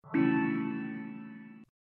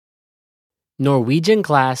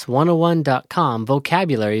NorwegianClass101.com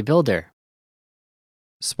Vocabulary Builder.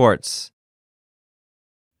 Sports.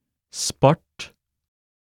 Sport.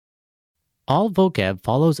 All vocab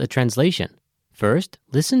follows a translation. First,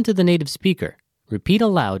 listen to the native speaker. Repeat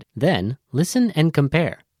aloud, then listen and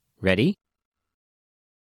compare. Ready?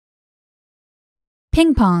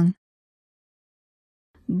 Ping pong.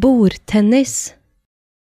 Bordtennis.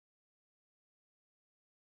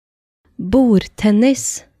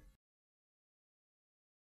 Bordtennis.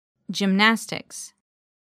 Gymnastics.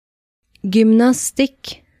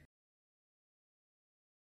 Gymnastikk.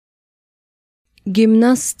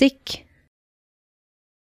 Gymnastikk.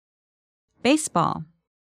 Baseball.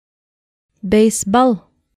 Baseball.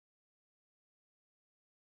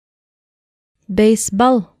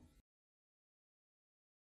 Baseball.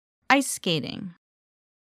 Ice skating.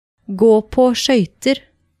 Gå på skøyter.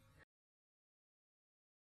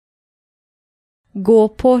 Gå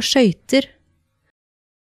på skøyter.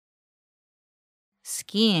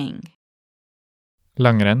 Skiing.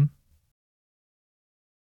 Langrenn.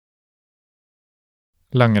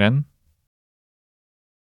 Langrenn.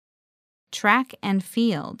 Track and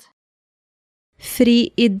field.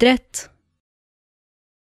 Friidrett.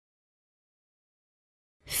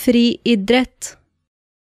 Friidrett.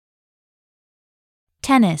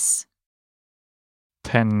 Tennis.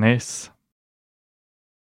 Tennis.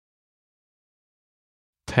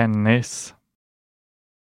 Tennis.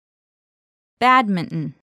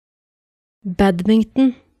 Badminton.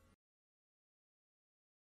 Badminton.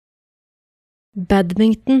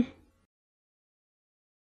 Badminton.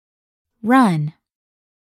 Run.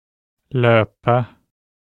 Løpe.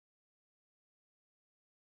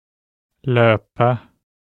 Løpe.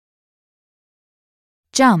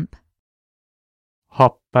 Jump.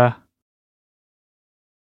 Hoppe.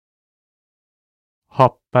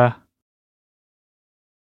 Hoppe.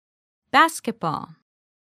 Basketball.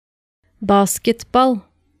 Basketball.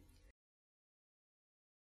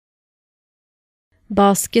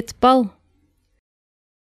 Basketball.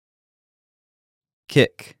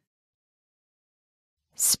 Kick.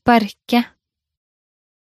 Sparke.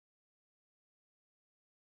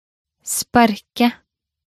 Sparke.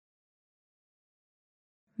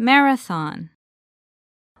 Marathon.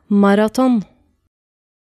 Maraton.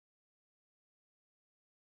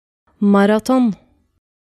 Maraton.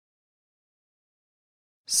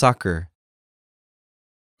 Soccer.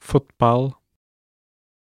 Fotball.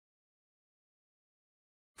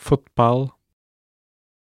 Fotball.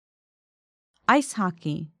 Ice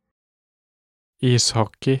hockey.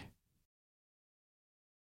 Ishockey.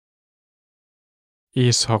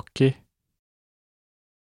 Ishockey.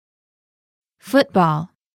 Football.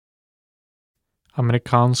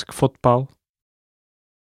 Amerikansk fotball.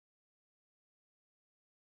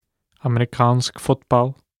 Amerikansk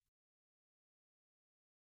fotball.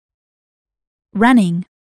 Running.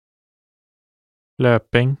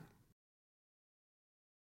 Løping.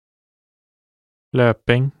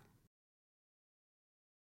 Løping.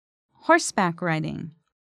 Horseback riding.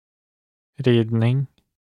 Ridning.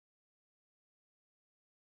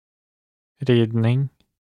 Ridning.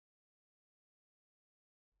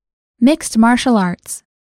 Mixed martial arts.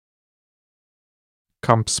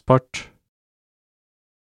 Kampsport.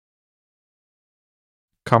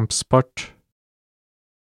 Kampsport.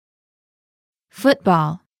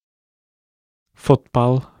 Football.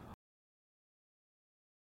 Fotball.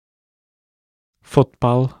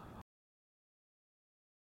 Fotball.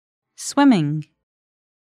 Swimming.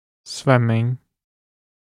 Svømming.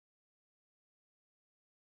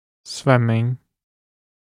 Svømming.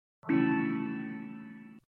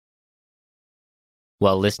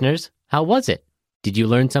 Well, listeners, how was it? Did you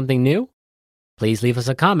learn something new? Please leave us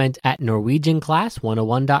a comment at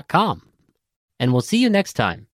NorwegianClass101.com. And we'll see you next time.